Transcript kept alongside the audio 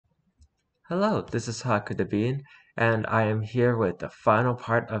Hello, this is Haku the Bean, and I am here with the final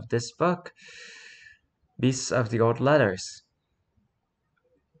part of this book, Beasts of the Old Letters.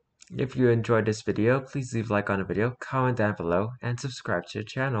 If you enjoyed this video, please leave a like on the video, comment down below, and subscribe to the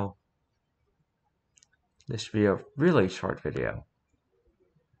channel. This should be a really short video.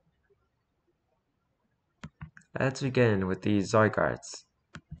 Let's begin with the Zygardes.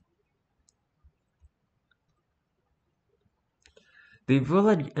 The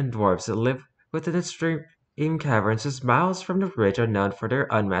Volan and dwarves that live within the stream caverns just miles from the ridge are known for their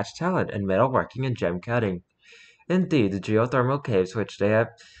unmatched talent in metalworking and gem cutting. Indeed, the geothermal caves which they have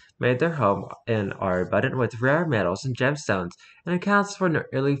made their home in are abundant with rare metals and gemstones, and accounts for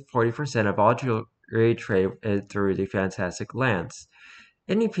nearly 40% of all jewelry traded through the fantastic lands.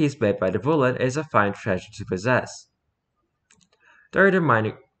 Any piece made by the Vulan is a fine treasure to possess. During their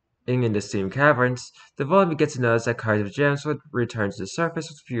mining in the steam caverns, the Vulan begins to notice that cards of gems would return to the surface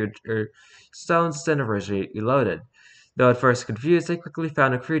with fewer stones than originally loaded. Though at first confused, they quickly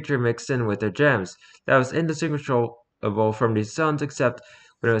found a creature mixed in with their gems that was indistinguishable from these stones except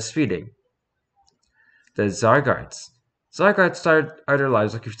when it was feeding. The Zygardes. Zygardes started their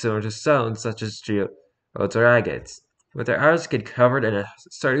lives looking similar to stones, such as geodes or agates, with their outer skin covered in a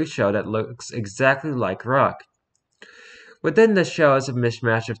sturdy shell that looks exactly like rock. Within the shell is a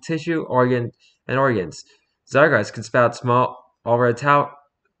mishmash of tissue, organs. Zygardes can spout small, all-red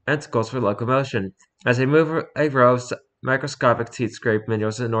tentacles for locomotion. As they move, a row of microscopic teeth scrape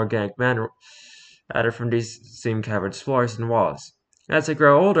minerals and organic matter from these steam caverns floors and walls. As they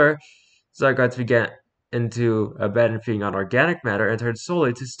grow older, Zygardes begin into abandon feeding on organic matter and turn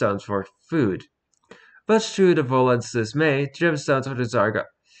slowly to stones for food. Much to the Volan's dismay, gemstones are the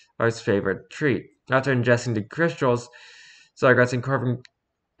Zygarde's favorite treat. After ingesting the crystals, Zygardes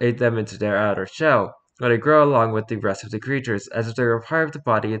incorporate them into their outer shell, where they grow along with the rest of the creatures, as if they were part of the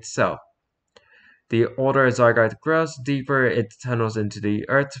body itself. The older a Zygarde grows, deeper it tunnels into the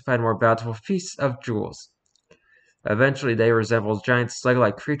earth to find more bountiful feasts of jewels. Eventually, they resemble giant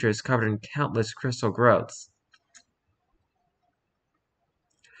slug-like creatures covered in countless crystal growths.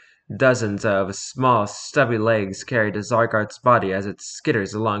 Dozens of small, stubby legs carry the Zygarde's body as it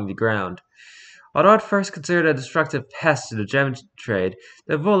skitters along the ground. Although at first considered a destructive pest to the gem trade,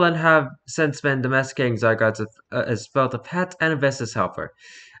 the Volan have since been domesticating Zygardes as both a pet and a business helper.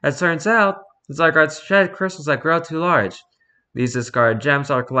 As turns out, Zygardes shed crystals that grow too large. These discarded gems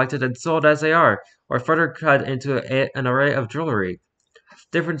are collected and sold as they are, or further cut into an array of jewelry.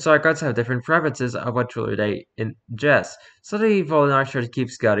 Different Zygardes have different preferences of what jewelry they ingest, so the Volan are sure to keep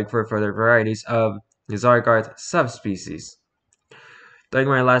scouting for further varieties of Zygarde subspecies. During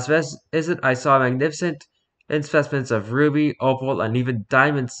my last visit, I saw magnificent specimens of ruby, opal, and even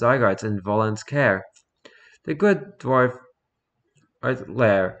diamond Zygardes in Volan's care. The good dwarf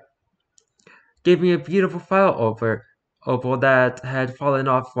Lair gave me a beautiful file opal that had fallen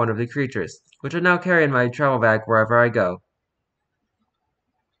off one of the creatures, which I now carry in my travel bag wherever I go.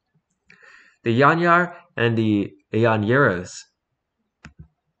 The Yanyar and the Yanyiros.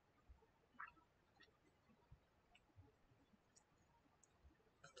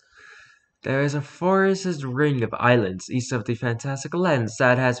 There is a forested ring of islands east of the fantastic lands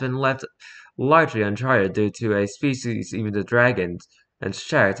that has been left largely uncharted due to a species even the dragons and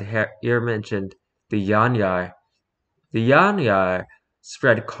sharks here mentioned, the Yanyar. The Yanyar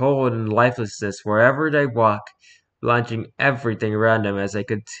spread cold and lifelessness wherever they walk, blanching everything around them as they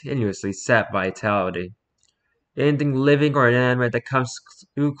continuously sap vitality. Anything living or inanimate that comes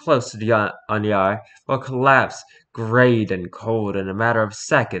too close to the Yanyar will collapse, grayed and cold in a matter of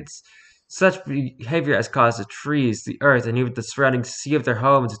seconds. Such behavior has caused the trees, the earth, and even the surrounding sea of their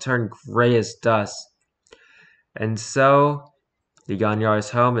home to turn gray as dust. And so, the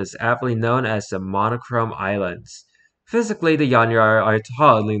Yanyar's home is aptly known as the Monochrome Islands. Physically, the Yanyar are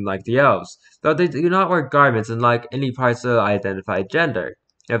tall and lean like the elves, though they do not wear garments unlike any parts of the identified gender,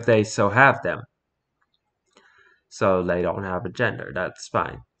 if they so have them. So they don't have a gender, that's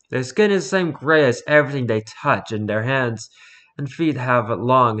fine. Their skin is the same gray as everything they touch, and their hands and feet have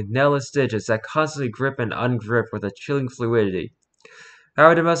long, nailless digits that constantly grip and ungrip with a chilling fluidity.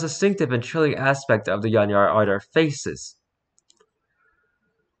 However, the most distinctive and chilling aspect of the Yanyar are their faces.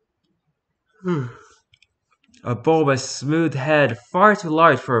 A bulbous, smooth head, far too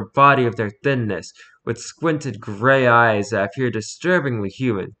large for a body of their thinness, with squinted gray eyes that appear disturbingly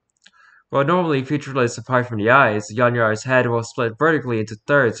human. While normally featureless apart from the eyes, Yanyar's head will split vertically into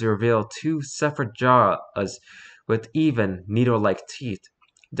thirds to reveal two separate jaws with even, needle-like teeth.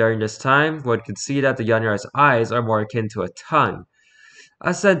 During this time, one can see that the Yanyar's eyes are more akin to a tongue,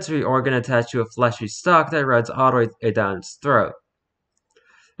 a sensory organ attached to a fleshy stalk that runs all the way down its throat.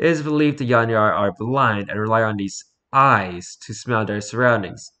 It is believed the Yanyar are blind and rely on these eyes to smell their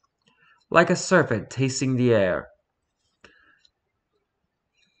surroundings, like a serpent tasting the air.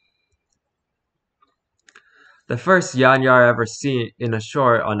 The first Yanyar ever seen in a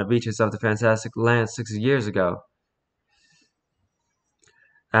shore on the beaches of the Fantastic Land 60 years ago,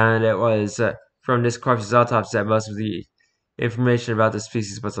 and it was from this corpse's autopsy that most of the information about the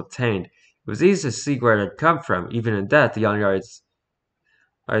species was obtained. It was easy to see where it had come from. Even in death, the Yanyar's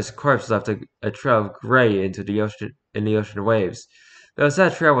corpse left a trail of gray into the ocean in the ocean waves. Though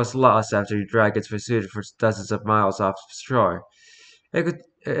that trail was lost after the dragons pursued it for dozens of miles offshore.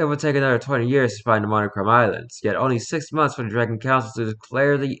 It would take another 20 years to find the Monochrome Islands, yet only 6 months for the Dragon Council to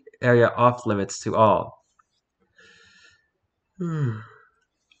declare the area off limits to all.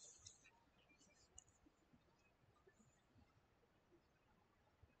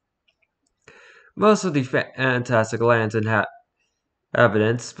 Most of the fantastic lands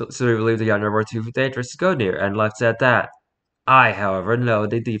inhabitants simply believed the Yonder were too dangerous to go near, and left it at that. I, however, know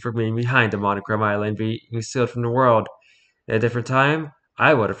the deeper meaning behind the Monochrome Island being sealed from the world. At a different time,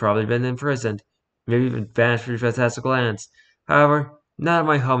 I would have probably been imprisoned, maybe even banished from the fantastic lands. However, now that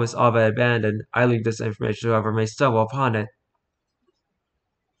my home is all but abandoned, I leave this information to whoever may stumble upon it.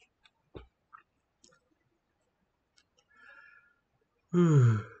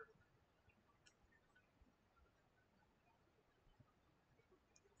 The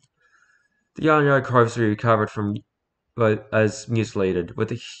Yanyar corpse we recovered from as mutilated,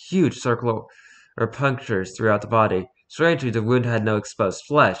 with a huge circular punctures throughout the body. Strangely, the wound had no exposed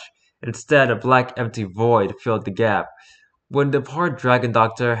flesh. Instead, a black empty void filled the gap. When the poor dragon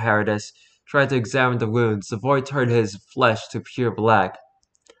doctor Herodus tried to examine the wounds, the void turned his flesh to pure black.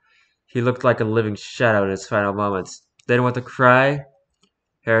 He looked like a living shadow in his final moments. Then, with a cry,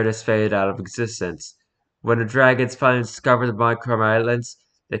 Herodus faded out of existence. When the dragons finally discovered the Monochrome Islands,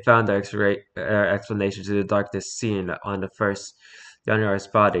 they found their explanation to the darkness seen on the first Yanyar's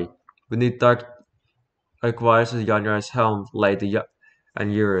body. Beneath dark like waters of the Yanyar's helm lay the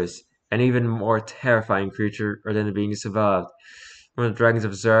Anurus, an even more terrifying creature than the beings above. When the dragons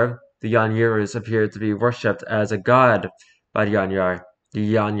observed, the Yanurus appeared to be worshipped as a god by the Yanyar.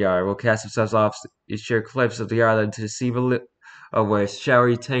 The Yanyar will cast themselves off the sheer cliffs of the island to the sea below, where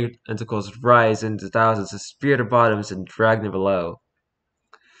showery tentacles rise into thousands to spear the bottoms and drag them below.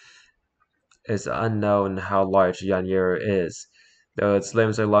 It's unknown how large the Yanuru is, though its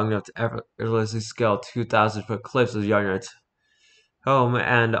limbs are long enough to effortlessly scale 2,000-foot cliffs of the Yanur's home,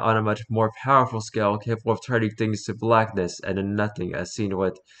 and on a much more powerful scale, capable of turning things to blackness and to nothing, as seen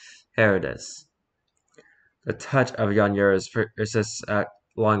with Herodus. The touch of Yanurus persists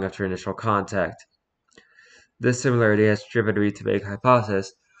long after initial contact. This similarity has driven me to make a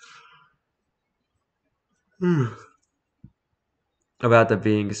hypothesis about the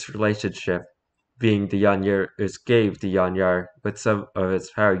being's relationship, being the Yanyars gave the Yanyar with some of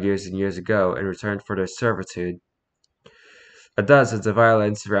its power years and years ago in return for their servitude. Dozens of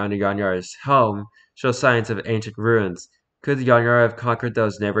islands surrounding Yanyar's home show signs of ancient ruins. Could the Yanyar have conquered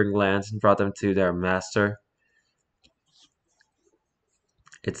those neighboring lands and brought them to their master?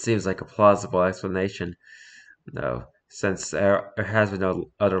 It seems like a plausible explanation, though, since there has been no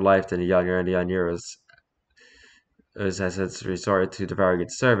other life than the Yanyar and the Yanyaras has since resorted to devouring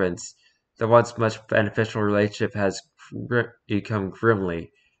its servants. The once much beneficial relationship has become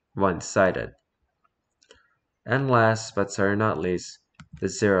grimly one-sided. And last, but certainly not least, the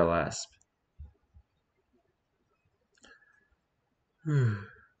Zeralasp. In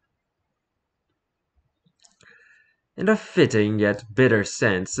a fitting yet bitter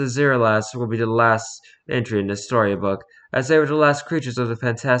sense, the Zeralasp will be the last entry in the storybook, as they were the last creatures of the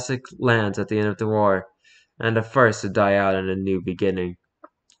fantastic lands at the end of the war, and the first to die out in a new beginning.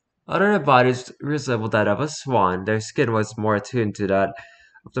 Although their bodies resembled that of a swan, their skin was more attuned to that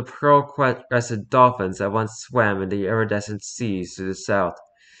of the pearl-crested dolphins that once swam in the iridescent seas to the south.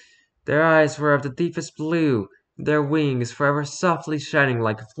 Their eyes were of the deepest blue, their wings forever softly shining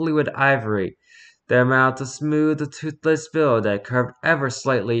like fluid ivory, their mouth a smooth, toothless bill that curved ever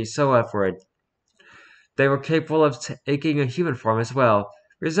slightly so upward. They were capable of taking a human form as well,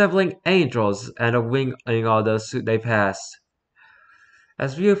 resembling angels and a winging all those they passed.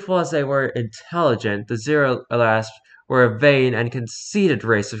 As beautiful as they were intelligent, the Zero-Elasps were a vain and conceited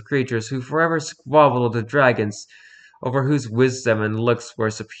race of creatures who forever squabbled with the dragons over whose wisdom and looks were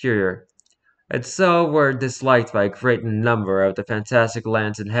superior, and so were disliked by a great number of the fantastic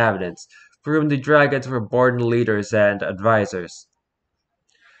land's inhabitants, for whom the dragons were born leaders and advisors.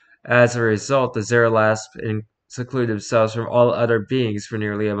 As a result, the Zeralasp secluded themselves from all other beings for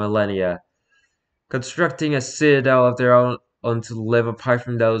nearly a millennia, constructing a citadel of their own only to live apart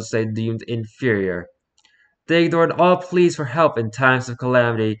from those they deemed inferior. They ignored all pleas for help in times of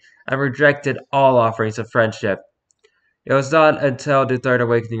calamity and rejected all offerings of friendship. It was not until the third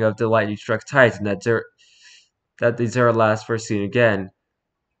awakening of the lightning-struck Titan that the Zero Last were seen again.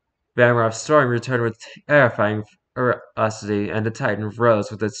 Vamroth's storm returned with terrifying ferocity, and the Titan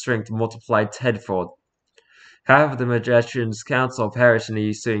rose with its strength multiplied tenfold. Half of the Magician's council perished in the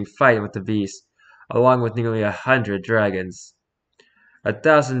ensuing fight with the beast, along with nearly 100 dragons,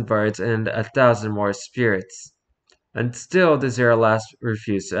 1,000 birds, and 1,000 more spirits. And still the Zero Last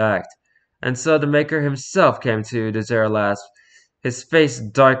refused to act. And so the Maker himself came to the Zero Last, his face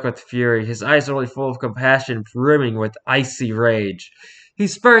dark with fury, his eyes only full of compassion, brimming with icy rage. He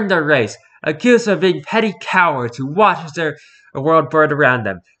spurned their race, accused them of being petty cowards who watched their world burn around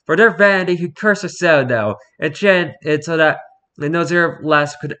them. For their vanity, he cursed Osano and chanted it so that no Zero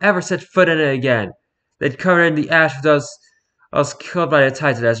Last could ever set foot in it again. They'd covered in the ash of those killed by the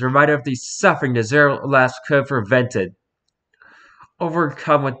Titan as a reminder of the suffering the Zero Last could have prevented.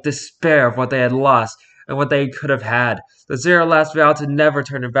 Overcome with despair of what they had lost and what they could have had, the Zero Last vowed to never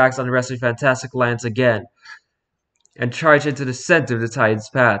turn their backs on the rest of the fantastic lands again, and charged into the center of the Titan's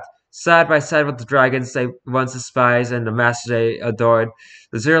path. Side by side with the dragons they once despised and the master they adored,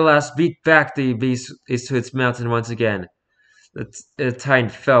 the Zero Last beat back the beast to its mountain once again. The Titan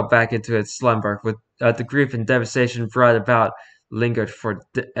fell back into its slumber, with the grief and devastation brought about lingered for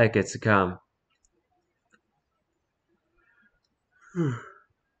decades to come.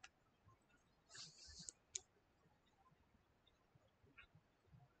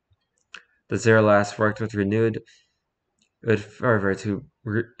 The Zero Last worked with renewed fervor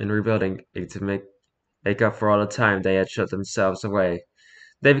in rebuilding it to make up for all the time they had shut themselves away.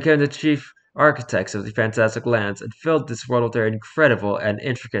 They became the chief architects of the fantastic lands and filled this world with their incredible and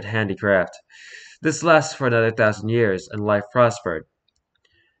intricate handicraft. This lasted for another 1,000 years, and life prospered.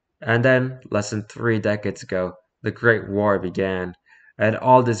 And then, less than 3 decades ago, the Great War began, and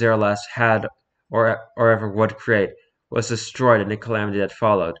all the Zero Last had or ever would create was destroyed in the calamity that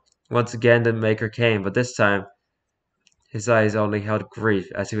followed. Once again the Maker came, but this time his eyes only held grief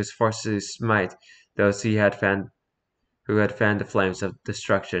as he was forced to smite those who had fanned the flames of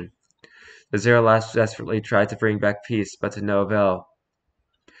destruction. The Zero Last desperately tried to bring back peace, but to no avail.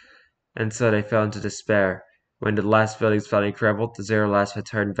 And so they fell into despair. When the last buildings finally crumbled, the Zero Last had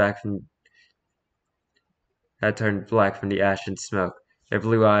turned black from the ash and smoke. Their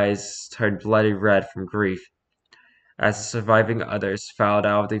blue eyes turned bloody red from grief. As the surviving others filed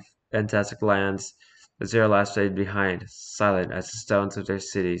out of the fantastic lands, the Zero Last stayed behind, silent as the stones of their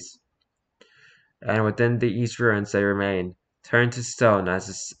cities. And within the east ruins they remain, turned to stone as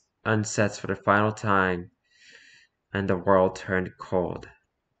the sun sets for the final time, and the world turned cold.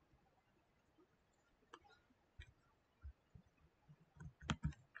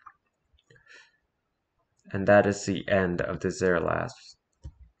 And that is the end of the Zero Last.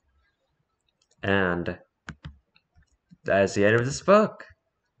 And that is the end of this book.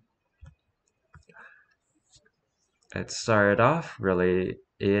 It started off really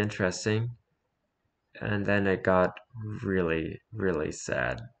interesting, and then it got really, really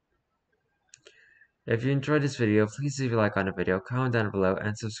sad. If you enjoyed this video, please leave a like on the video, comment down below,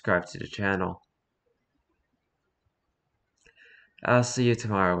 and subscribe to the channel. I'll see you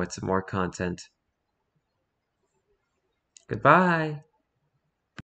tomorrow with some more content. Goodbye!